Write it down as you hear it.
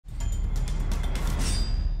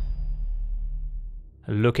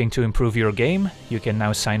Looking to improve your game? You can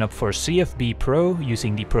now sign up for CFB Pro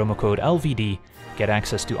using the promo code LVD, get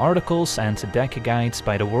access to articles and deck guides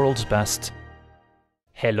by the world's best.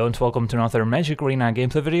 Hello and welcome to another Magic Arena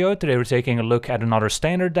gameplay video. Today we're taking a look at another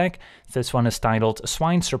standard deck. This one is titled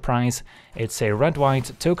Swine Surprise. It's a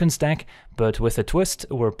red-white tokens deck, but with a twist.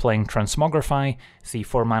 We're playing Transmogrify, the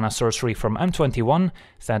 4-mana sorcery from M21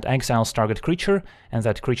 that exiles target creature, and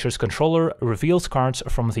that creature's controller reveals cards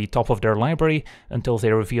from the top of their library until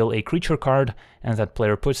they reveal a creature card, and that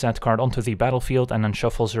player puts that card onto the battlefield and then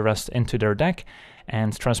shuffles the rest into their deck.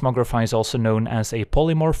 And Transmogrify is also known as a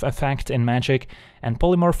polymorph effect in Magic, and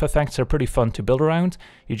polymorph effects are pretty fun to build around.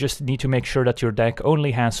 You just need to make sure that your deck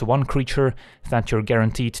only has one creature that you're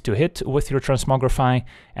guaranteed to hit with your Transmogrify,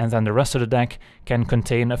 and then the rest of the deck can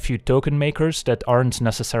contain a few token makers that aren't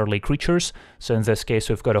necessarily creatures. So in this case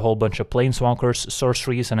we've got a whole bunch of planeswalkers,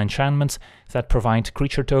 sorceries and enchantments that provide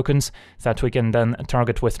creature tokens that we can then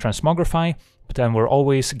target with Transmogrify. But then we're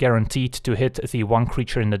always guaranteed to hit the one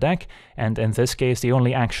creature in the deck, and in this case the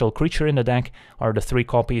only actual creature in the deck are the 3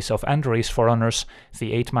 copies of End-Raze Forerunners,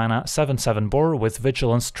 the 8-mana 7/7 boar with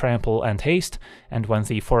Vigilance, Trample and Haste, and when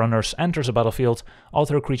the Forerunners enters a battlefield,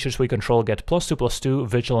 other creatures we control get +2/+2,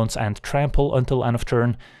 Vigilance and Trample until end of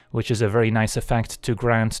turn, which is a very nice effect to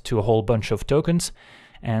grant to a whole bunch of tokens.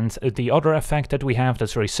 And the other effect that we have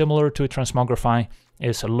that's very similar to Transmogrify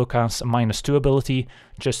is Luca's -2 ability,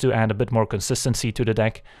 just to add a bit more consistency to the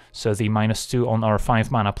deck. So the -2 on our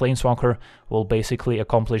 5-mana Planeswalker will basically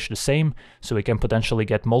accomplish the same, so we can potentially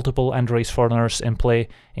get multiple End-Raze Forerunners in play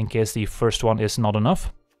in case the first one is not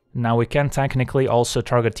enough. Now we can technically also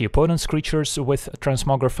target the opponent's creatures with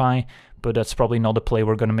Transmogrify, but that's probably not a play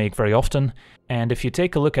we're going to make very often. And if you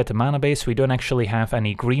take a look at the mana base, we don't actually have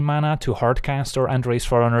any green mana to hardcast our End-Raze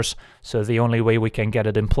Forerunners, so the only way we can get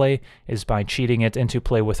it in play is by cheating it into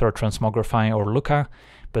play with our Transmogrify or Luca.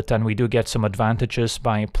 But then we do get some advantages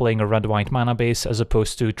by playing a red-white mana base as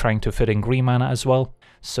opposed to trying to fit in green mana as well.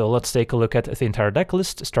 So let's take a look at the entire deck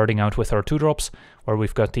list, starting out with our 2-drops, where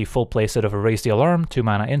we've got the full playset of Erase the Alarm,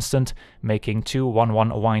 2-mana instant, making 2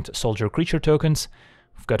 1/1 white soldier creature tokens.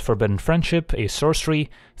 We've got Forbidden Friendship, a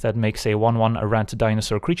sorcery that makes a 1/1 red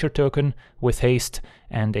dinosaur creature token with haste,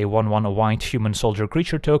 and a 1/1 white human soldier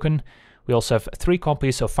creature token. We also have 3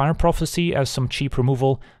 copies of Fire Prophecy as some cheap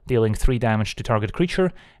removal, dealing 3 damage to target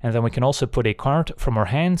creature, and then we can also put a card from our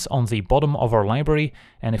hands on the bottom of our library,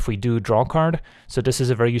 and if we do, draw a card. So this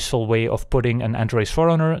is a very useful way of putting an End-Raze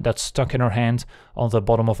Forerunner that's stuck in our hand on the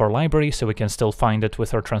bottom of our library, so we can still find it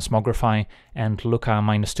with our Transmogrify and Luca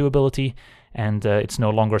 -2 ability, and it's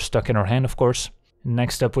no longer stuck in our hand, of course.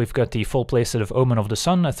 Next up we've got the full playset of Omen of the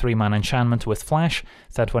Sun, a 3-mana enchantment with flash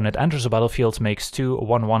that when it enters a battlefield makes 2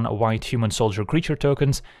 1/1 white human soldier creature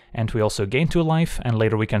tokens, and we also gain 2 life, and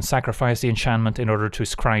later we can sacrifice the enchantment in order to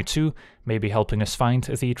scry 2, maybe helping us find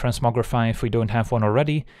the Transmogrify if we don't have one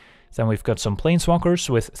already. Then we've got some Planeswalkers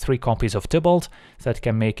with 3 copies of Tybalt that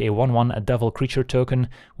can make a 1/1 devil creature token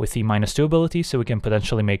with the -2 ability, so we can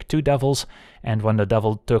potentially make 2 devils, and when the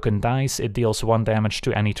devil token dies it deals 1 damage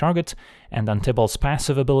to any target, and then Tybalt's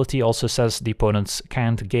passive ability also says the opponents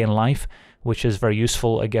can't gain life, which is very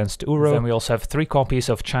useful against Uro. Then we also have 3 copies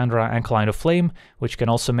of Chandra, Acolyte of Flame, which can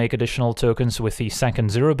also make additional tokens with the second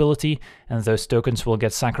 0 ability, and those tokens will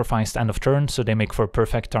get sacrificed end of turn, so they make for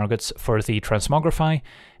perfect targets for the Transmogrify.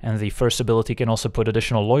 And the first ability can also put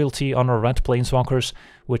additional loyalty on our red Planeswalkers,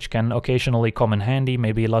 which can occasionally come in handy,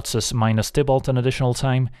 maybe lets us minus Tybalt an additional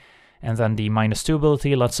time. And then the -2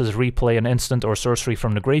 ability lets us replay an instant or sorcery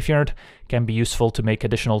from the graveyard, can be useful to make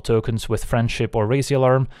additional tokens with Friendship or Raise the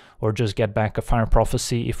Alarm, or just get back a Fire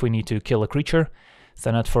Prophecy if we need to kill a creature.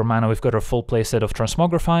 Then at 4 mana we've got our full playset of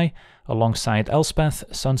Transmogrify, alongside Elspeth,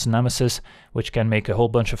 Sun's Nemesis, which can make a whole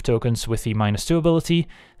bunch of tokens with the -2 ability.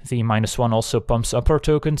 The -1 also pumps up our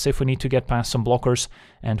tokens if we need to get past some blockers,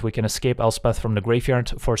 and we can escape Elspeth from the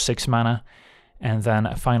graveyard for 6 mana. And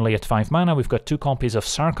then finally at 5 mana we've got 2 copies of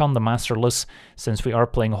Sarkhan the Masterless, since we are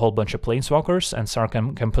playing a whole bunch of Planeswalkers, and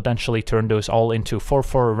Sarkhan can potentially turn those all into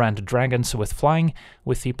 4/4 red dragons with flying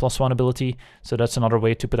with the +1 ability, so that's another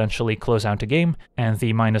way to potentially close out the game. And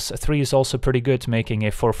the -3 is also pretty good, making a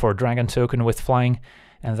 4/4 dragon token with flying.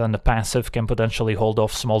 And then the passive can potentially hold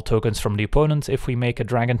off small tokens from the opponent if we make a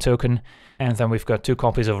dragon token. And then we've got 2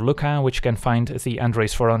 copies of Luca, which can find the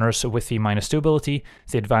End-Raze Forerunners with the -2 ability.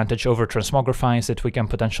 The advantage over Transmogrify is that we can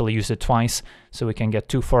potentially use it twice, so we can get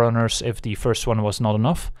 2 Forerunners if the first one was not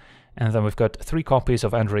enough. And then we've got 3 copies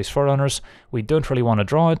of End-Raze Forerunners. We don't really want to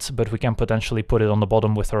draw it, but we can potentially put it on the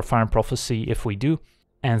bottom with our Fire Prophecy if we do.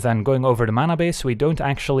 And then going over the mana base, we don't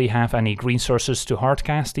actually have any green sources to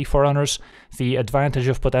hardcast the Forerunners. The advantage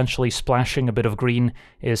of potentially splashing a bit of green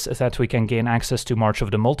is that we can gain access to March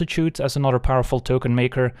of the Multitude as another powerful token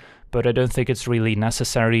maker, but I don't think it's really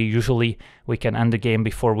necessary. Usually we can end the game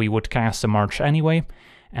before we would cast a March anyway.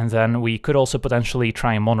 And then we could also potentially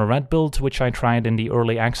try a mono red build, which I tried in the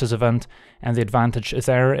early access event, and the advantage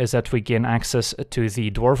there is that we gain access to the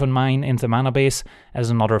Dwarven Mine in the mana base as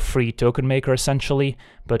another free token maker essentially,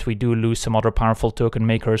 but we do lose some other powerful token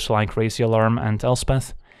makers like Raise the Alarm and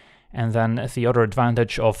Elspeth. And then the other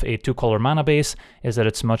advantage of a 2-color mana base is that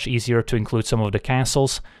it's much easier to include some of the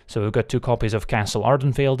castles. So we've got 2 copies of Castle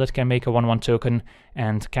Ardenvale that can make a 1/1 token,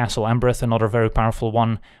 and Castle Embereth, another very powerful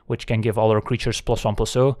one, which can give all our creatures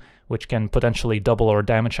 +1/+0, which can potentially double our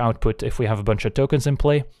damage output if we have a bunch of tokens in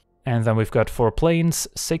play. And then we've got 4 plains,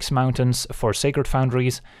 6 mountains, 4 sacred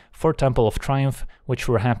foundries, 4 Temple of Triumph, which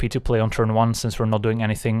we're happy to play on turn 1 since we're not doing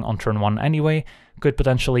anything on turn 1 anyway. Could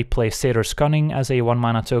potentially play Satyr's Cunning as a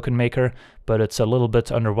 1-mana token maker, but it's a little bit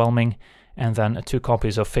underwhelming. And then 2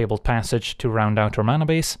 copies of Fabled Passage to round out our mana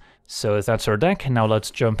base. So that's our deck. Now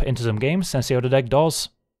let's jump into some games and see how the deck does.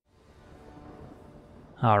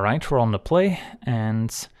 Alright, we're on the play,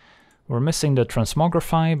 and we're missing the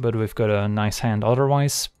Transmogrify, but we've got a nice hand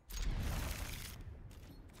otherwise.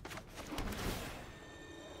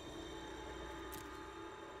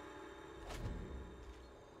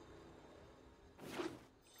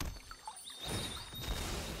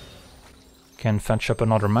 Can fetch up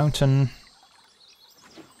another mountain.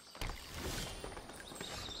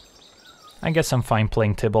 I guess I'm fine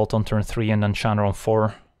playing Tybalt on turn 3 and then Chandra on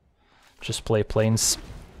 4. Just play plains.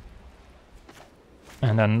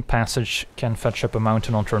 And then Passage can fetch up a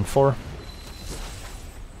mountain on turn 4.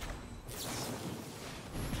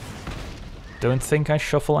 Don't think I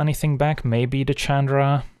shuffle anything back, maybe the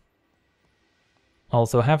Chandra.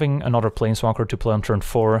 Although having another Planeswalker to play on turn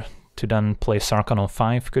 4 to then play Sarkhan on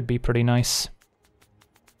 5 could be pretty nice.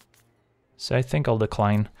 So I think I'll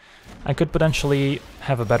decline. I could potentially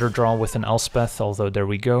have a better draw with an Elspeth, although there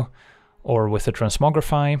we go, or with a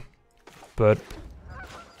Transmogrify, but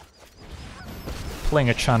playing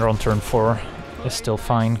a Chandra on turn 4 is still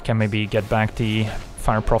fine. Can maybe get back the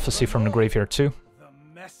Fire Prophecy from the graveyard too.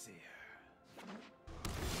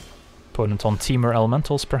 Opponent on Temur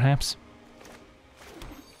Elementals, perhaps.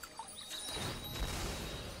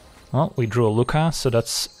 Well, we drew a Luca, so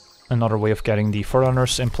that's another way of getting the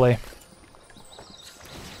Forerunners in play.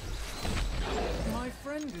 My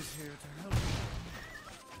friend is here to help.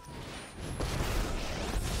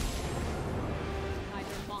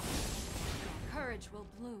 Neither mock nor courage will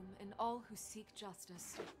bloom in all who seek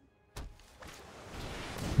justice.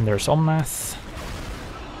 And there's Omnath.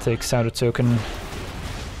 Takes out a token.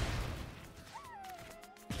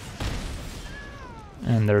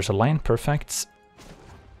 And there's a line, perfect.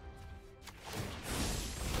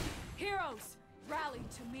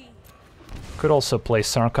 Could also play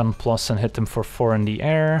Sarkhan plus and hit them for 4 in the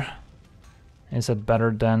air. Is it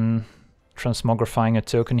better than transmogrifying a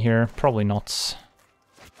token here? Probably not.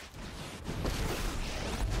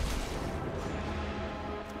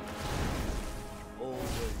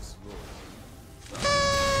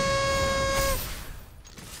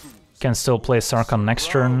 Can still play Sarkhan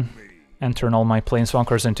next turn and turn all my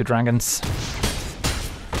planeswalkers into dragons.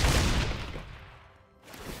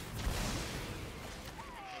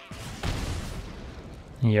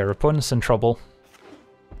 Yeah, our opponent's in trouble.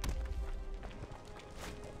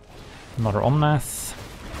 Another Omnath.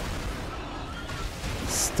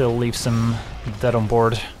 Still leaves him dead on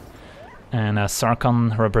board. And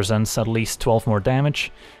Sarkhan represents at least 12 more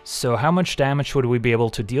damage. So how much damage would we be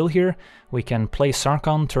able to deal here? We can play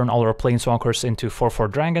Sarkhan, turn all our planeswalkers into 4/4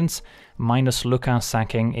 dragons, minus Luca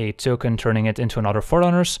sacking a token, turning it into another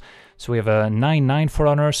Forerunners. So we have a 9/9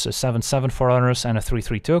 Forerunners, a 7/7 Forerunners, and a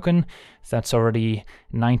 3/3 token. That's already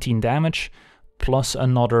 19 damage, plus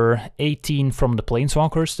another 18 from the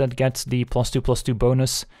planeswalkers that gets the +2/+2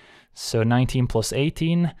 bonus. So 19 plus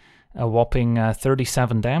 18, a whopping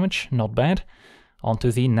 37 damage, not bad. On to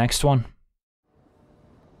the next one.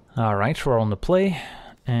 Alright, we're on the play,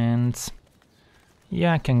 and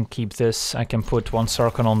yeah, I can keep this. I can put one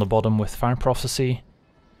Sarkhan on the bottom with Fire Prophecy,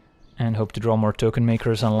 and hope to draw more token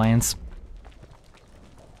makers and lands.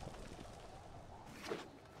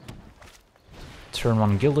 Turn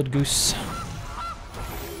 1 Gilded Goose.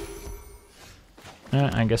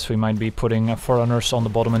 I guess we might be putting Forerunners on the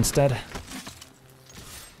bottom instead.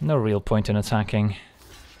 No real point in attacking.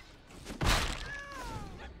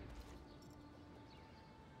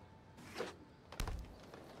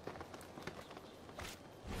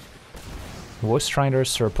 Ghost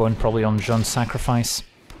Riders, our opponent probably on John's Sacrifice.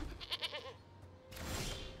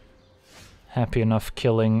 Happy enough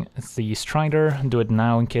killing the Strider. Do it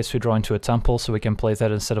now in case we draw into a temple, so we can play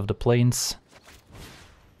that instead of the plains.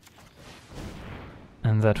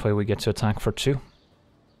 And that way we get to attack for 2.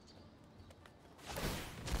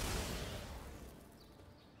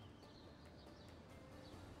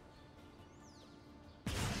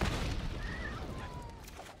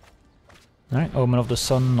 Alright, Omen of the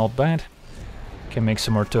Sun, not bad. Can make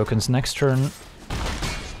some more tokens next turn.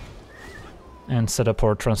 And set up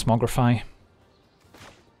our Transmogrify.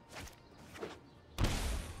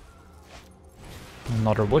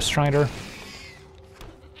 Another Bush Strider.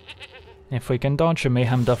 If we can dodge a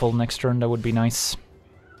Mayhem Devil next turn, that would be nice.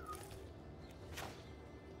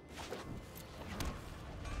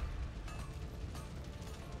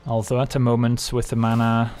 Although at the moment, with the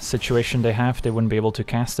mana situation they have, they wouldn't be able to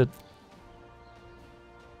cast it.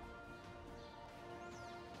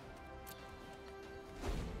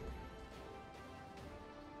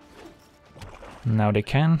 Now they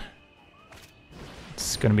can.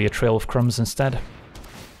 It's gonna be a Trail of Crumbs instead.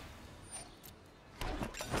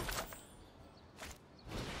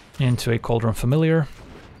 Into a Cauldron Familiar.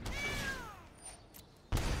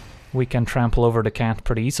 We can trample over the cat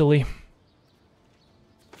pretty easily.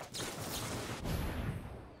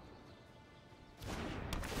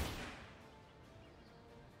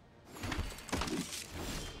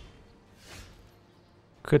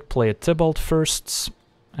 Could play a Tybalt first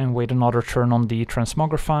and wait another turn on the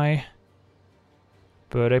Transmogrify.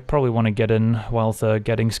 But I probably want to get in while the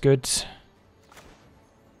getting's good.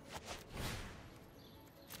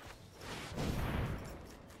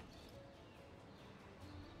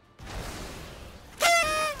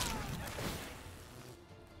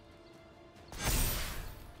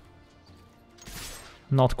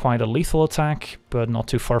 Not quite a lethal attack, but not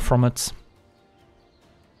too far from it.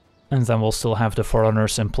 And then we'll still have the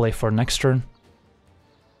Forerunners in play for next turn.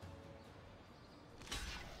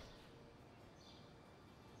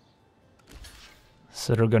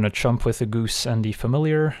 So they're gonna chump with the Goose and the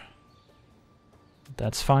Familiar.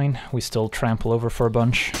 That's fine, we still trample over for a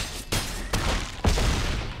bunch.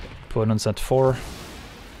 Opponents at 4.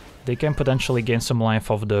 They can potentially gain some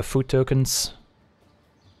life off the food tokens.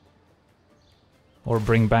 Or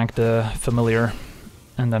bring back the Familiar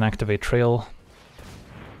and then activate Trail.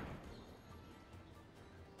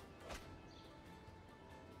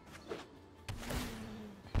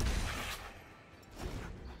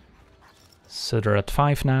 So they're at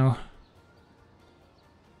 5 now.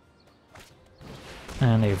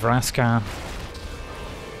 And a Vraska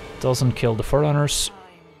doesn't kill the Forerunners.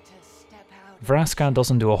 Vraska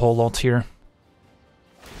doesn't do a whole lot here.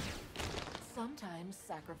 Sometimes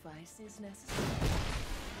sacrifice is necessary.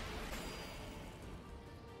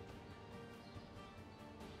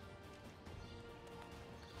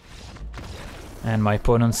 And my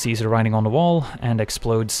opponent sees the writing on the wall and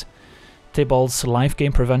explodes. Tybalt's life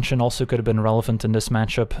gain prevention also could have been relevant in this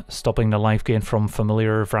matchup, stopping the life gain from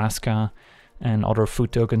Familiar, Vraska, and other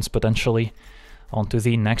food tokens potentially. On to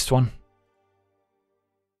the next one.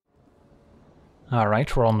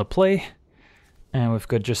 Alright, we're on the play. And we've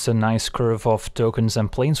got just a nice curve of tokens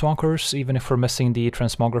and planeswalkers, even if we're missing the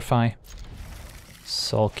Transmogrify.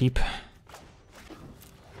 So I'll keep.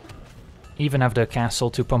 Even have the castle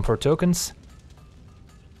to pump our tokens.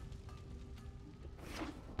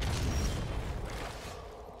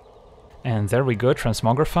 And there we go,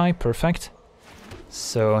 Transmogrify, perfect.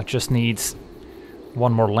 So it just needs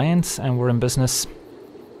one more land and we're in business.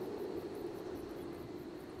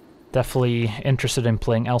 Definitely interested in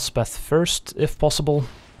playing Elspeth first, if possible.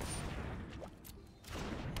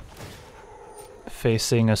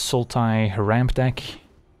 Facing a Sultai ramp deck.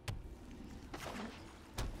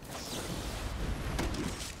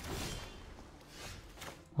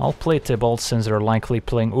 I'll play Tybalt since they're likely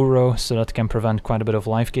playing Uro, so that can prevent quite a bit of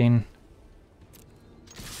life gain.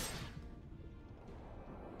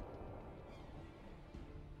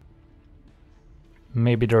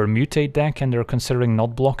 Maybe they're a mutate deck and they're considering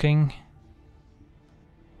not blocking.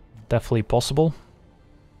 Definitely possible.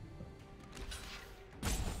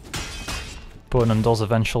 Opponent does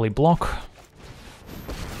eventually block.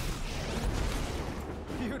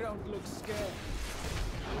 You don't look scared.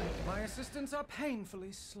 My assistants are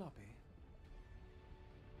painfully sloppy.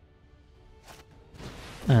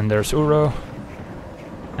 And there's Uro.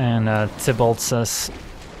 And Tybalt says,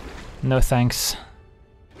 no thanks.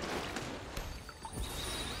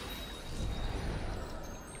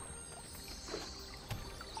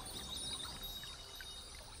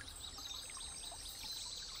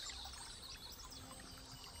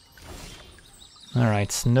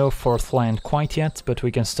 Alright, no 4th land quite yet, but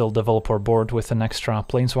we can still develop our board with an extra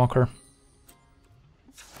Planeswalker.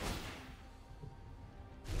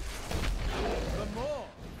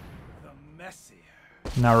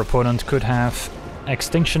 And our opponent could have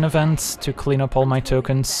extinction events to clean up all my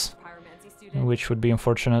tokens, which would be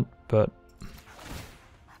unfortunate, but...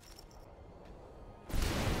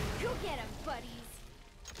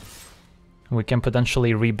 we can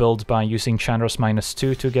potentially rebuild by using Chandra's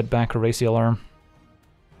 -2 to get back a Raise the Alarm.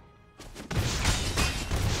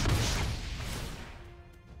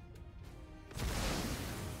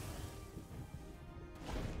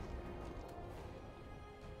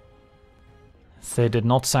 They did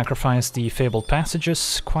not sacrifice the Fabled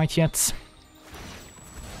Passages quite yet.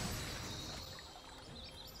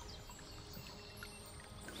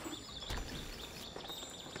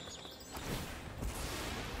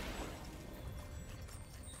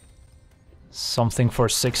 Something for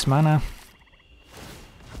 6 mana.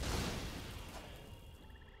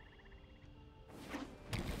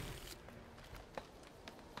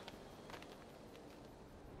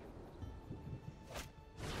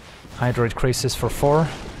 Hydroid Crisis for 4.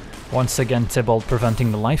 Once again Tybalt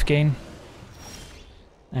preventing the life gain.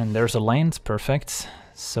 And there's a land, perfect.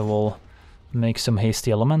 So we'll make some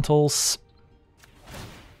hasty elementals.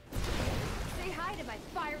 Say hi to my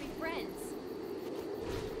fiery friends.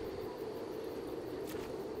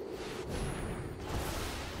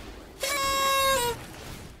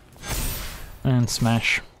 And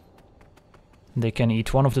smash. They can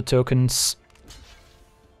eat one of the tokens.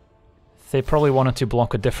 They probably wanted to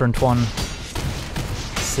block a different one,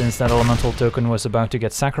 since that elemental token was about to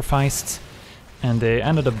get sacrificed, and they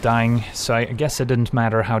ended up dying, so I guess it didn't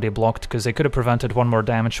matter how they blocked, because they could have prevented 1 more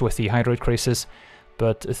damage with the Hydroid Crisis,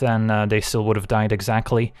 but then they still would have died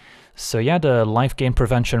exactly. So yeah, the life gain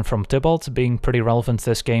prevention from Tybalt being pretty relevant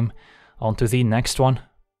this game. On to the next one.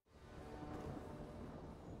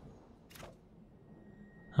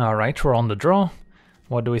 Alright, we're on the draw.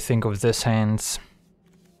 What do we think of this hand?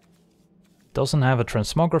 Doesn't have a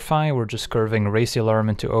Transmogrify, we're just curving Raise the Alarm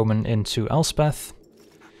into Omen into Elspeth.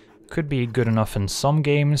 Could be good enough in some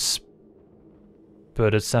games,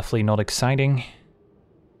 but it's definitely not exciting.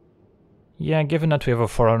 Yeah, given that we have a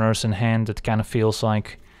Forerunners in hand, it kind of feels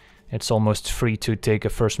like it's almost free to take a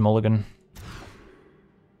first mulligan.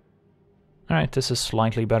 Alright, this is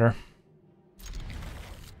slightly better.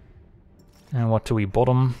 And what do we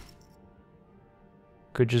bottom?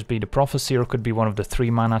 Could just be the Prophecy, or could be one of the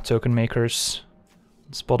 3 mana token makers.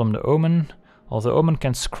 Let's bottom the Omen. Although Omen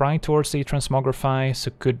can scry towards the Transmogrify,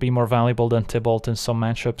 so could be more valuable than Tybalt in some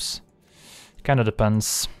matchups. Kinda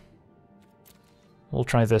depends. We'll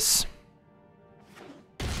try this.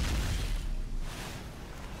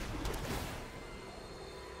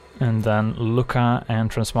 And then Luca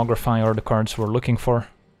and Transmogrify are the cards we're looking for.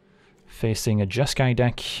 Facing a Jeskai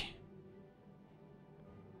deck.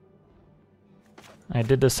 I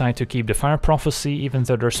did decide to keep the Fire Prophecy, even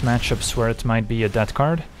though there's matchups where it might be a dead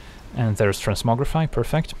card. And there's Transmogrify,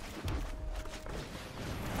 perfect.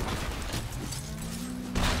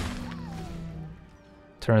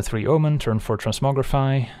 Turn 3 Omen, turn 4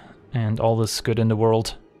 Transmogrify, and all is good in the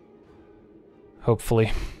world.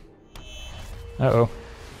 Hopefully. Uh-oh.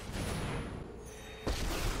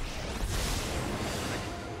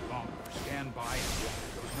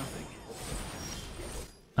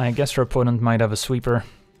 I guess our opponent might have a sweeper.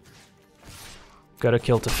 Gotta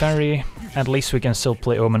kill Teferi. At least we can still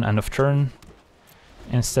play Omen end of turn,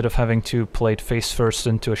 instead of having to play it face first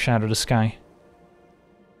into a Shadow the Sky.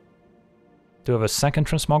 Do have a second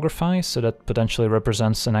Transmogrify, so that potentially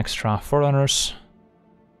represents an extra Forerunners.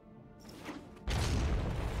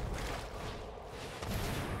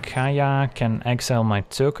 Kaya can exile my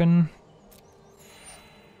token.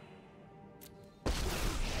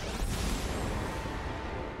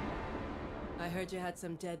 I heard you had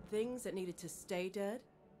some dead things that needed to stay dead.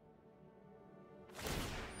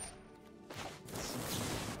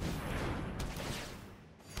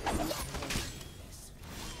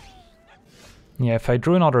 Yeah, if I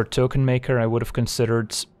drew another token maker, I would have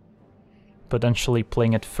considered potentially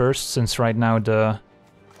playing it first, since right now the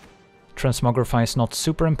Transmogrify is not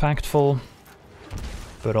super impactful,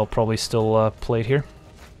 but I'll probably still play it here.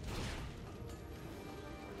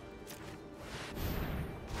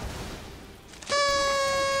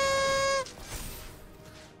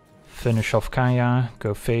 Finish off Kaya,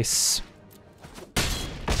 go face.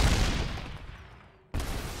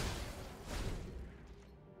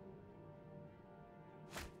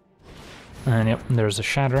 And yep, there's a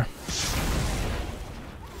Shatter.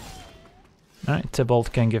 Alright,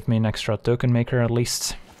 Tybalt can give me an extra token maker at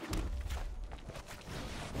least.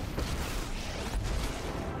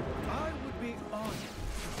 I would be honored,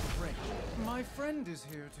 friend. My friend is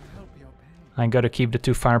here to help your pain. I gotta keep the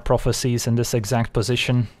 2 Fire Prophecies in this exact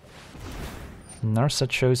position.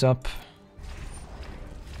 Narset shows up.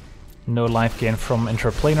 No life gain from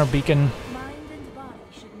interplanar beacon. Mind and body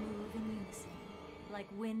should move in unison, like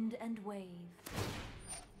wind and wave.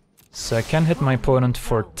 So I can hit my opponent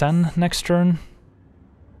for 10 next turn,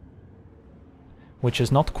 which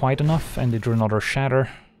is not quite enough, and they drew another Shatter.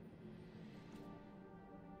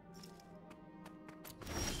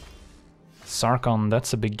 Sarkhan,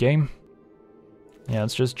 that's a big game. Yeah,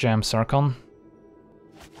 let's just jam Sarkhan.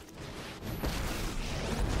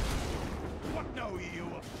 What know you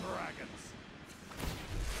of dragons?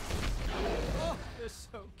 Oh, they're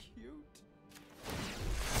so cute.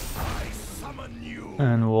 I summon you.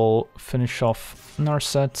 And we'll finish off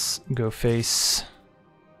Narset, go face.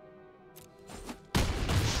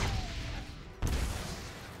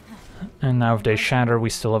 And now if they shatter,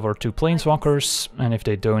 we still have our 2 planeswalkers, and if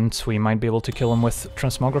they don't, we might be able to kill them with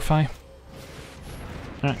Transmogrify.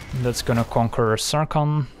 Alright, that's gonna conquer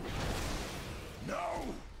Sarkhan.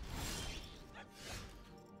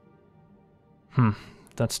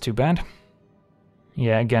 That's too bad.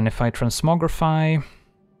 Yeah, again, if I Transmogrify,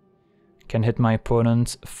 can hit my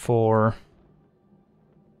opponent for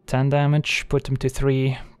 10 damage, put them to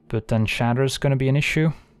 3, but then Shatter's gonna be an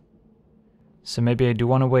issue. So maybe I do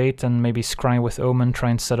want to wait and maybe scry with Omen,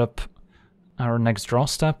 try and set up our next draw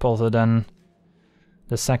step, although then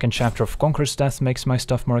the second chapter of Conqueror's Death makes my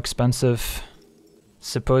stuff more expensive.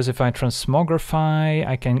 Suppose if I Transmogrify,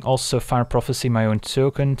 I can also Fire Prophecy my own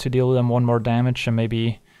token to deal them 1 more damage and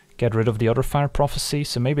maybe get rid of the other Fire Prophecy,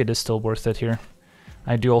 so maybe it is still worth it here.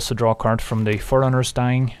 I do also draw a card from the Forerunners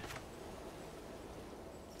dying.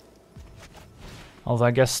 Although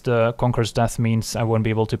I guess the Conqueror's Death means I won't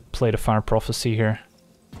be able to play the Fire Prophecy here.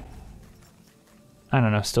 I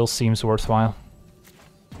don't know, still seems worthwhile.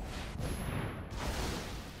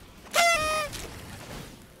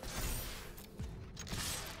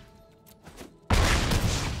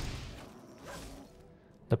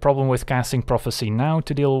 The problem with casting Prophecy now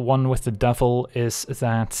to deal 1 with the Devil is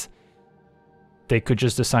that they could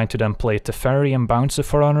just decide to then play Teferi and bounce the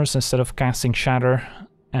Forerunners instead of casting Shatter.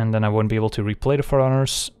 And then I wouldn't be able to replay the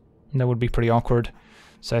Forerunners. That would be pretty awkward.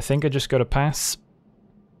 So I think I just gotta pass.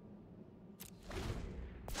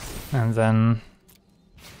 And then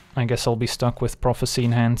I guess I'll be stuck with Prophecy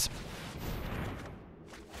in hand.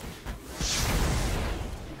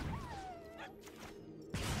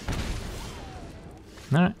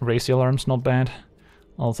 Alright, Raise the Alarm's not bad.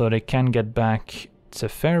 Although they can get back to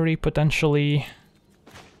Fairy potentially.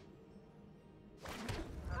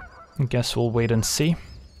 I guess we'll wait and see.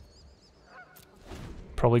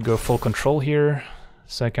 Probably go full control here,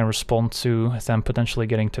 so I can respond to them potentially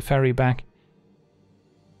getting Teferi back.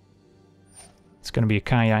 It's gonna be a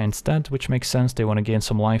Kaya instead, which makes sense, they want to gain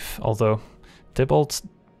some life, although Tybalt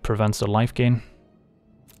prevents the life gain.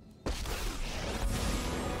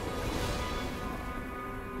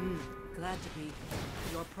 Glad to be.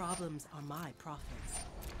 Your problems are my profits.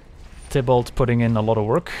 Tybalt putting in a lot of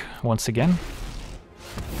work, once again.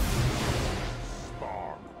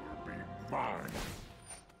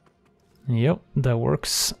 Yep, that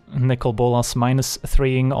works. Nicol Bolas minus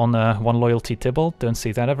 3ing on 1 loyalty Tybalt, don't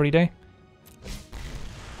see that every day.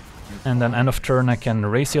 And then end of turn I can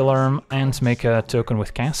Raise the Alarm and make a token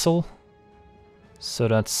with Castle. So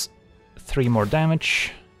that's 3 more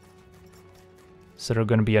damage. So they're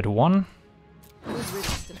gonna be at 1.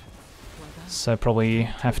 So I probably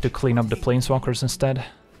have to clean up the Planeswalkers instead.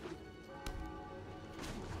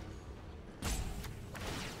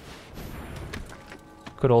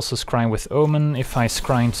 Could also scry with Omen. If I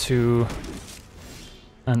scry to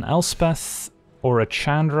an Elspeth or a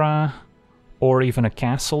Chandra or even a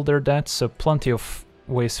Castle, they're dead, so plenty of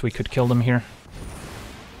ways we could kill them here.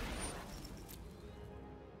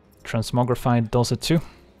 Transmogrify does it too.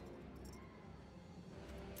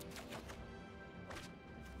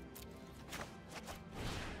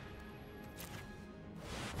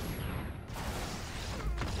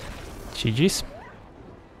 GG's.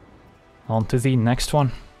 On to the next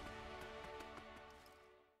one.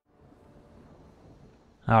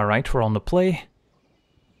 Alright, we're on the play.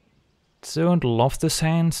 Don't love this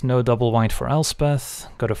hand. No double white for Elspeth.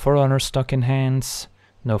 Got a Forerunner stuck in hands.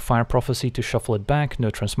 No Fire Prophecy to shuffle it back.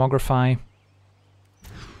 No Transmogrify.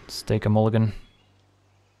 Let's take a mulligan.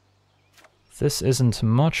 This isn't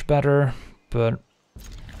much better, but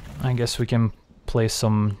I guess we can play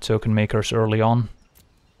some token makers early on.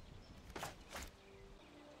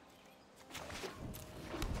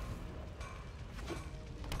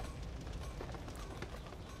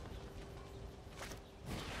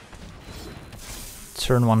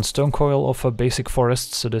 Turn 1 Stonecoil off a basic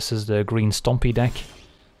forest, so this is the green Stompy deck.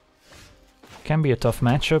 Can be a tough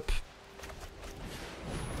matchup.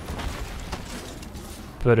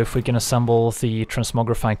 But if we can assemble the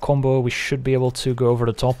Transmogrify combo, we should be able to go over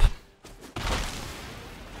the top.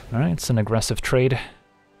 Alright, it's an aggressive trade.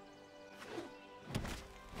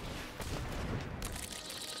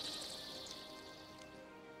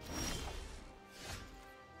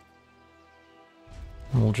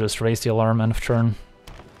 We'll just raise the alarm end of turn.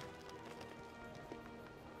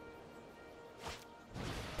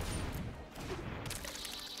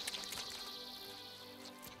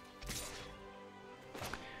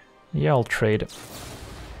 Yeah, I'll trade.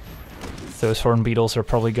 Those horn beetles are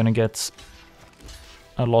probably gonna get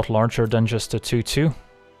a lot larger than just a 2-2.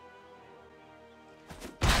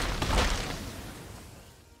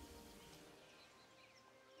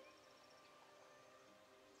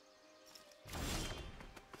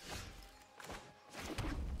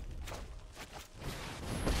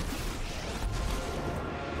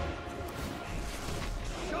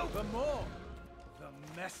 The more, the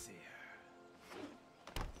messier.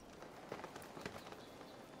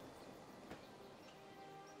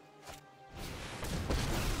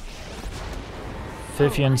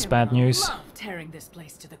 Vivian's bad news. Love tearing this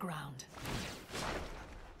place to the ground.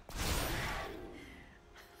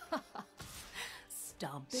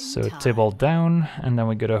 So Tybalt down, and then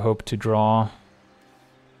we gotta hope to draw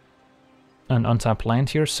an untapped land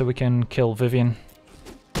here so we can kill Vivian.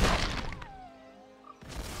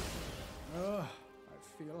 Ugh, I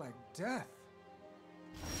feel like death.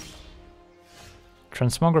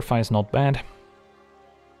 Transmogrify is not bad.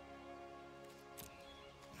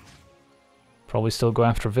 Probably still go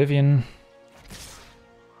after Vivian.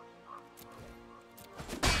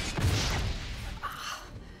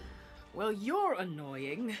 Well, you're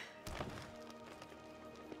annoying.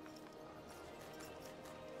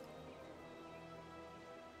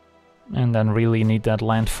 And then really need that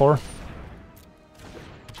land 4.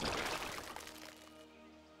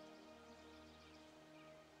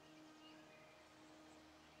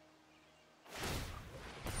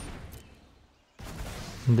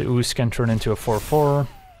 The ooze can turn into a 4-4,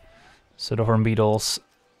 so the horn beetle's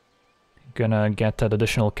gonna get that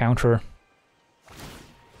additional counter.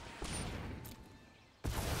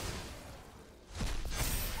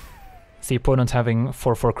 The opponent having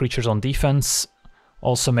 4-4 creatures on defense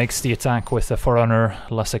also makes the attack with the Forerunner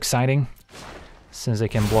less exciting, since they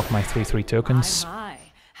can block my 3-3 tokens. My,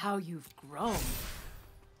 how you've grown.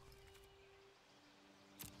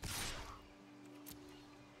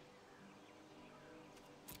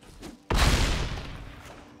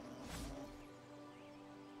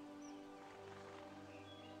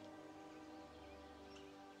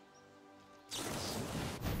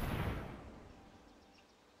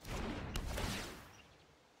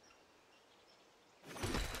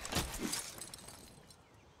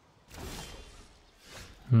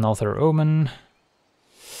 Another Omen.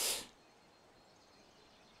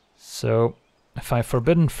 So, if I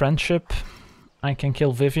Forbidden Friendship, I can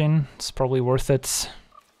kill Vivian. It's probably worth it.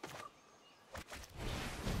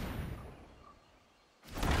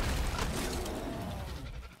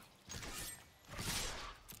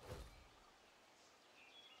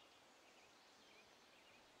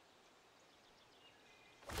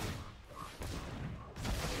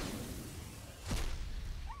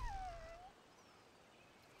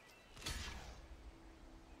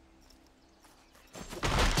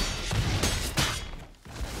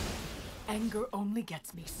 Anger only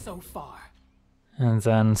gets me so far. And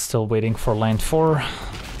then still waiting for land 4.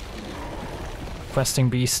 Questing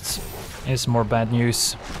Beast is more bad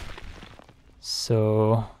news.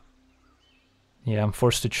 So yeah, I'm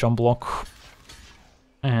forced to chum block.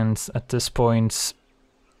 And at this point,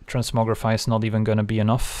 Transmogrify is not even gonna be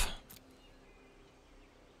enough.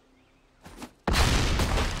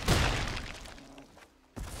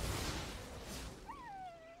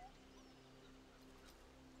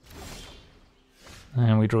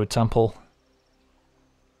 And we drew a temple.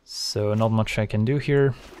 So not much I can do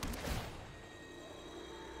here.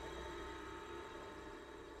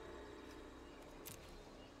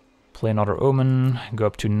 Play another Omen, go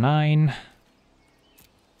up to 9.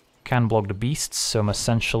 Can block the beasts, so I'm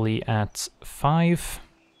essentially at 5.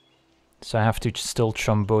 So I have to still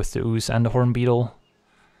chum both the Ooze and the Horn Beetle,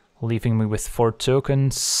 leaving me with 4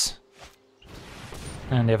 tokens.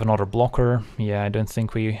 And they have another blocker. Yeah, I don't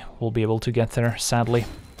think we will be able to get there, sadly.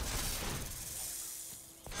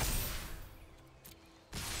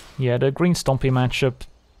 Yeah, the green Stompy matchup,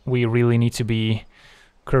 we really need to be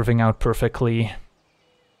curving out perfectly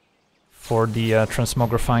for the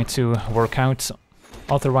Transmogrify to work out.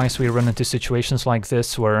 Otherwise we run into situations like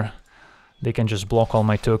this where they can just block all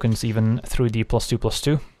my tokens even through the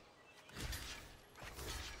 +2/+2.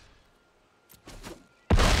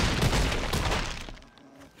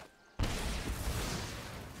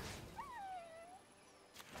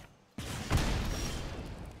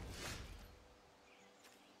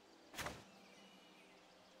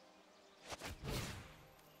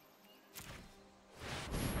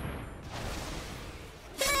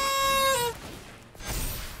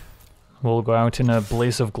 We'll go out in a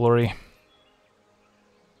blaze of glory.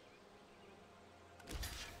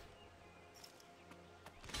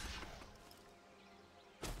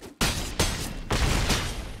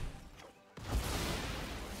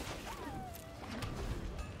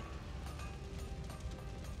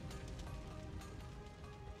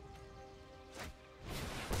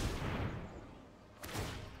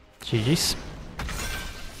 GG's.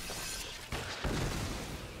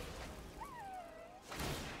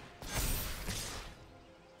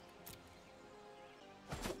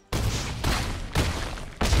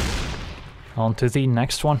 On to the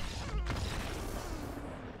next one.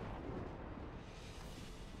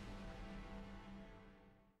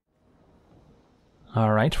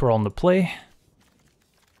 Alright, we're on the play.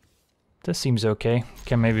 This seems okay.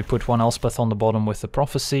 Can maybe put one Elspeth on the bottom with the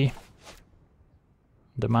Prophecy.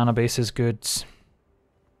 The mana base is good.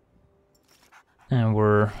 And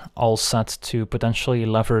we're all set to potentially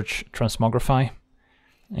leverage Transmogrify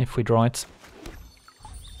if we draw it.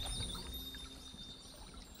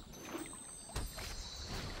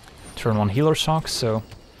 Turn 1 Healer Sock, so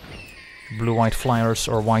blue-white flyers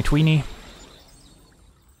or white weenie.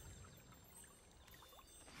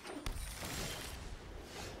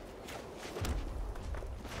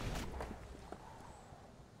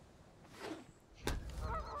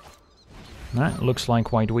 That looks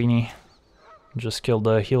like white weenie. Just killed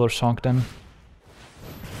the Healer Sock then.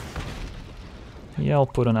 Yeah, I'll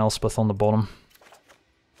put an Elspeth on the bottom.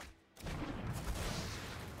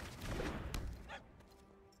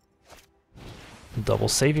 Double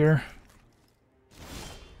Savior.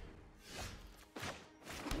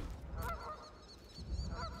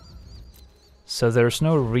 So there's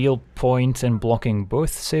no real point in blocking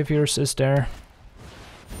both Saviors, is there?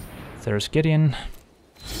 There's Gideon.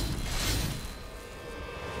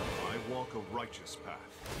 I walk a righteous path.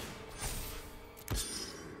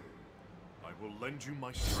 I will lend you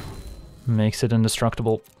my strength. Makes it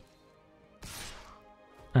indestructible.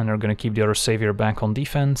 And they're gonna keep the other Savior back on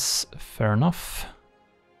defense. Fair enough.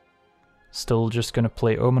 Still just gonna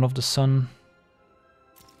play Omen of the Sun.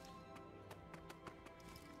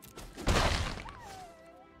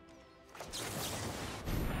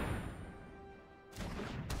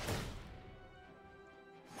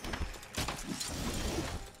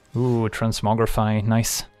 Ooh, Transmogrify,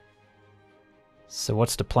 nice. So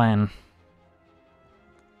what's the plan?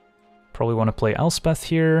 Probably want to play Elspeth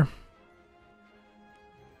here.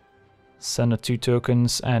 Send a 2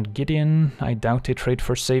 tokens, add Gideon. I doubt they trade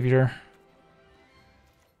for Savior.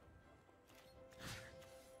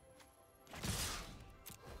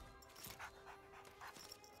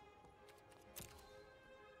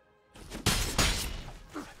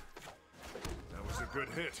 That was a good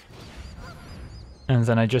hit. And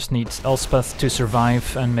then I just need Elspeth to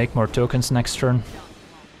survive and make more tokens next turn.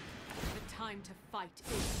 The time to fight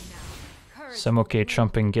is now. Courage So I'm okay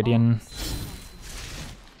chumping Gideon.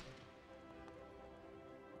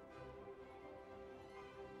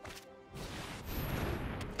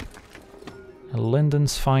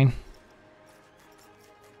 Linden's fine.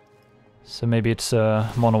 So maybe it's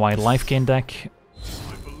a mono-white life gain deck.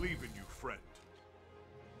 I believe in you, friend.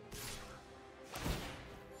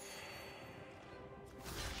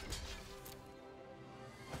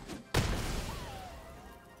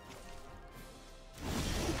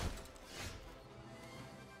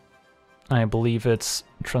 I believe it's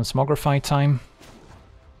Transmogrify time.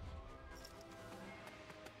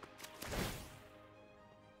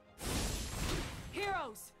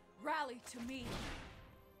 Heroes, rally to me.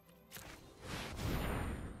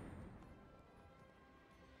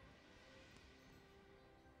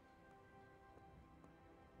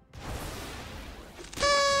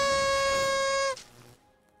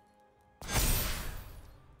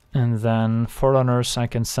 And then Forerunners I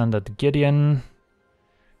can send at Gideon.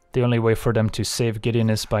 The only way for them to save Gideon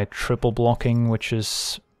is by triple blocking, which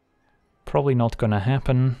is probably not gonna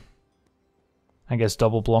happen. I guess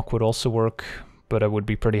double block would also work, but I would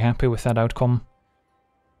be pretty happy with that outcome.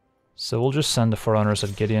 So we'll just send the Forerunners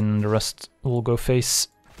at Gideon, the rest will go face.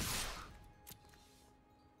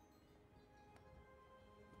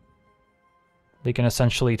 They can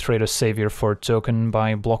essentially trade a Savior for a token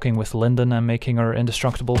by blocking with Linden and making her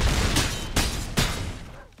indestructible.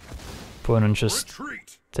 Opponent just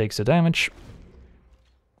Retreat. takes the damage.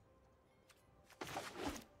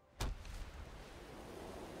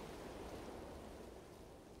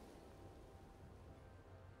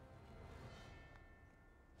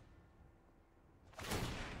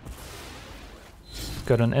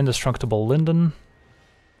 Got an indestructible Linden.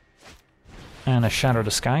 And a Shatter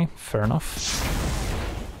the Sky, fair enough.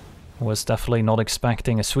 Was definitely not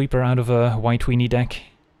expecting a sweeper out of a white weenie deck.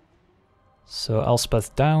 So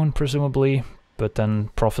Elspeth down, presumably, but then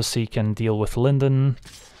Prophecy can deal with Linden.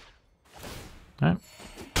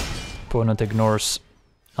 Opponent ignores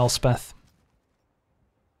Elspeth.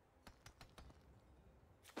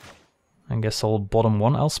 I guess I'll bottom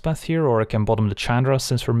one Elspeth here, or I can bottom the Chandra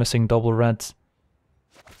since we're missing double reds.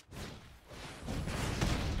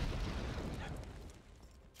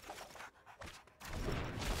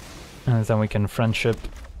 And then we can friendship.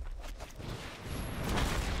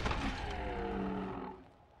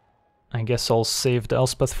 I guess I'll save the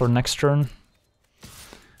Elspeth for next turn.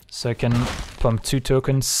 So I can pump 2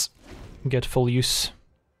 tokens, get full use,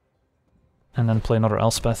 and then play another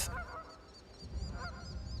Elspeth.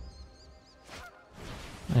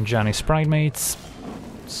 And Johnny's Pridemates,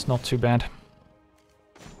 it's not too bad.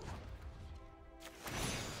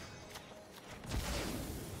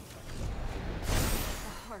 The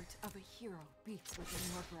heart of a hero beats within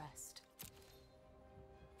your breast.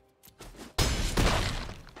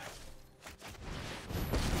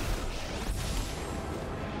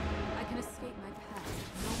 I can escape my past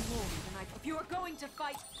no more than I... If you are going to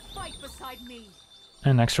fight, fight beside me!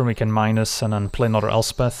 And next turn we can minus and then play another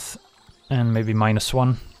Elspeth. And maybe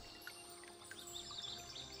 -1.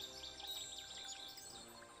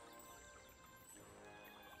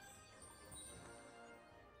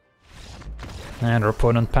 And our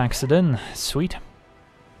opponent packs it in. Sweet.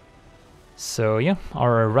 So yeah,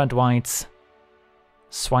 our red-white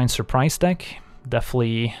Swine surprise deck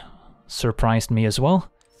definitely surprised me as well.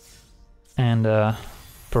 And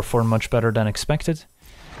performed much better than expected.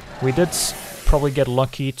 We did probably get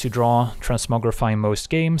lucky to draw Transmogrify in most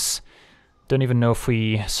games. Don't even know if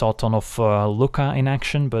we saw a ton of Luca in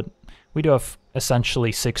action, but we do have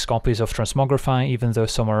essentially 6 copies of Transmogrify, even though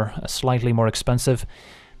some are slightly more expensive.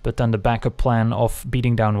 But then the backup plan of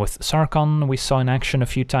beating down with Sarkhan we saw in action a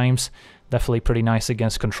few times. Definitely pretty nice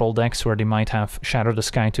against control decks where they might have Shatter the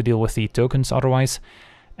Sky to deal with the tokens otherwise.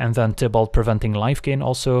 And then Tybalt preventing life gain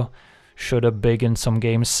also showed up big in some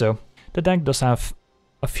games, so the deck does have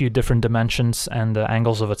a few different dimensions and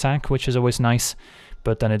angles of attack, which is always nice.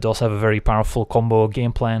 But then it does have a very powerful combo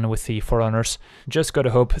game plan with the Forerunners. Just gotta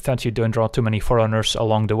hope that you don't draw too many Forerunners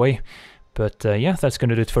along the way. But yeah, that's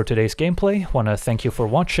gonna do it for today's gameplay. Wanna thank you for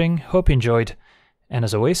watching, hope you enjoyed, and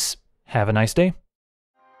as always, have a nice day.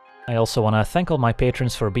 I also wanna thank all my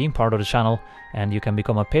patrons for being part of the channel, and you can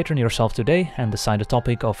become a patron yourself today and decide the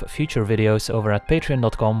topic of future videos over at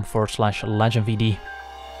patreon.com/LegenVD.